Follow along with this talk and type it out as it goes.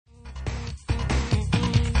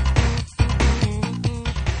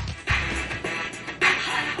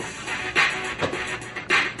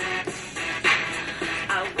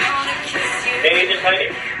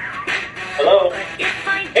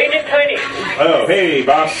Oh, hey,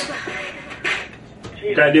 boss. Jeez,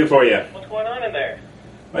 What can I do for you? what's going on in there?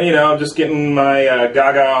 Well, you know, just getting my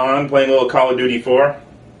Gaga on, playing a little Call of Duty 4.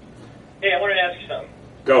 Hey, I wanted to ask you something.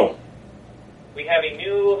 Go. We have a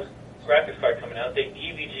new graphics card coming out, the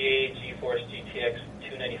EVGA GTX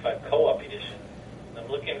 295 Co-op Edition.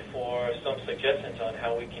 I'm looking for some suggestions on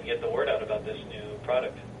how we can get the word out about this new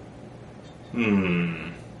product.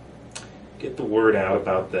 Get the word out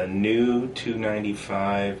about the new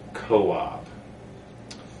 295 Co-op.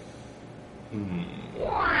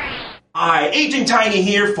 Hi, Agent Tiny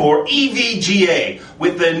here for EVGA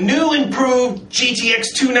with the new improved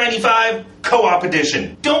GTX 295 Co-op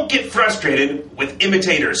Edition. Don't get frustrated with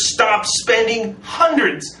imitators. Stop spending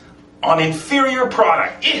hundreds on inferior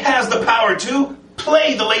product. It has the power to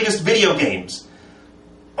play the latest video games,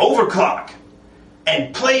 overclock,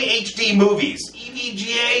 and play HD movies.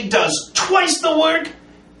 EVGA does twice the work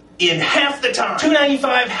in half the time.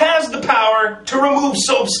 295 has the power to remove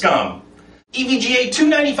soap scum. EVGA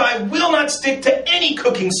 295 will not stick to any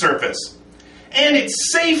cooking surface. And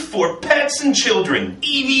it's safe for pets and children.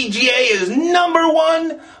 EVGA is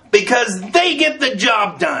 #1 because they get the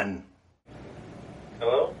job done.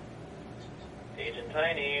 Hello? Agent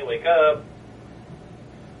Tiny, wake up.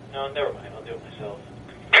 No, never mind. I'll do it myself.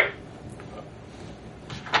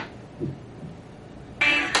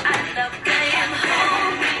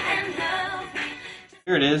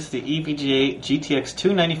 Here it is, the EVGA GTX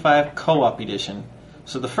 295 Co-op Edition.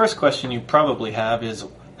 So the first question you probably have is,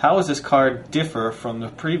 how does this card differ from the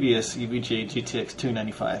previous EVGA GTX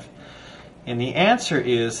 295? And the answer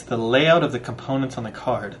is the layout of the components on the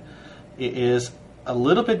card. It is a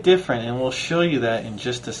little bit different, and we'll show you that in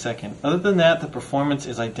just a second. Other than that, the performance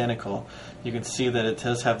is identical. You can see that it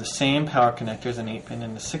does have the same power connectors, an 8-pin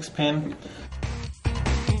and a 6-pin.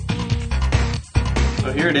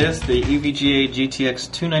 So here it is, the EVGA GTX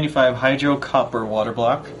 295 Hydro Copper water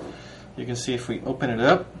block. You can see if we open it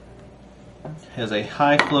up, it has a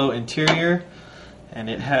high flow interior, and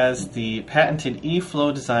it has the patented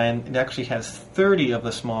E-flow design. It actually has 30 of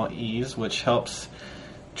the small E's, which helps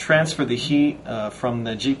transfer the heat from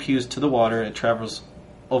the GPUs to the water. It travels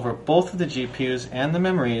over both of the GPUs and the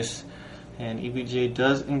memories, and EVGA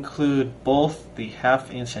does include both the 1/2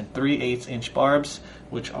 inch and 3/8 inch barbs,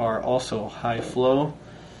 which are also high flow.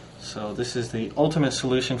 So this is the ultimate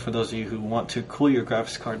solution for those of you who want to cool your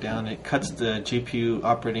graphics card down. It cuts the GPU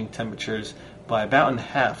operating temperatures by about in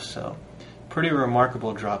half, so pretty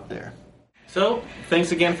remarkable drop there. So,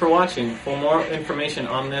 thanks again for watching. For more information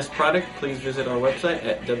on this product, please visit our website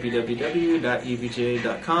at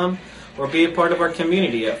www.evga.com or be a part of our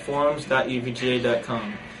community at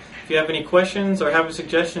forums.evga.com. If you have any questions or have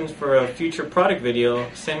suggestions for a future product video,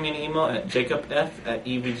 send me an email at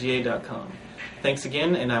jacobf@evga.com. Thanks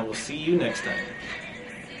again, and I will see you next time.